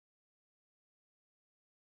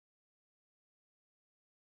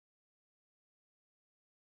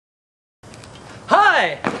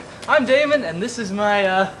Hi, I'm Daemon, and this is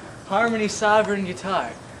my Harmony Sovereign guitar.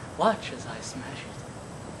 Watch as I smash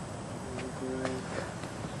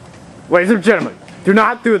it. Ladies and gentlemen, do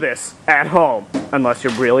not do this at home unless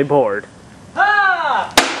you're really bored.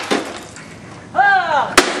 Ha!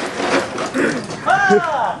 Ha!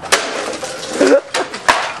 Ha!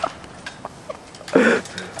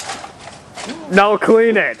 Now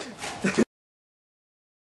clean it.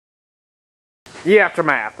 The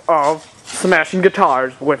aftermath of smashing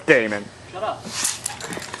guitars with Daemon. Shut up.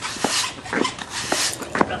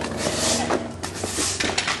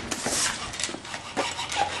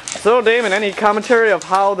 So Daemon, any commentary of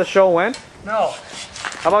how the show went? No.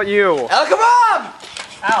 How about you? Oh, come on!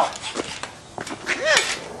 Ow.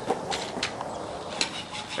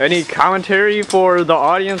 Any commentary for the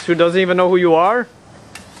audience who doesn't even know who you are?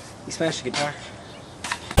 You smashed the guitar.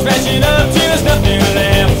 Smashing up till there's nothing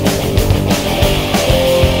left.